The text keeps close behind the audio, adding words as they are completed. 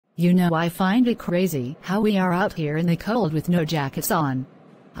You know, I find it crazy how we are out here in the cold with no jackets on.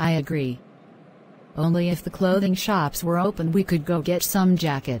 I agree. Only if the clothing shops were open we could go get some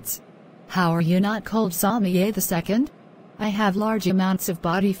jackets. How are you not cold, Samaye II? I have large amounts of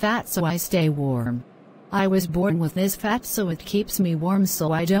body fat so I stay warm. I was born with this fat so it keeps me warm,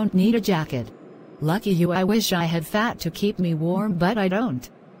 so I don't need a jacket. Lucky you, I wish I had fat to keep me warm but I don't.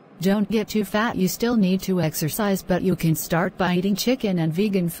 Don't get too fat, you still need to exercise, but you can start by eating chicken and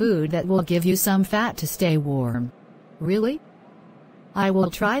vegan food that will give you some fat to stay warm. Really? I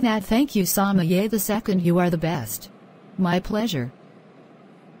will try that. Thank you, Samaye II, you are the best. My pleasure.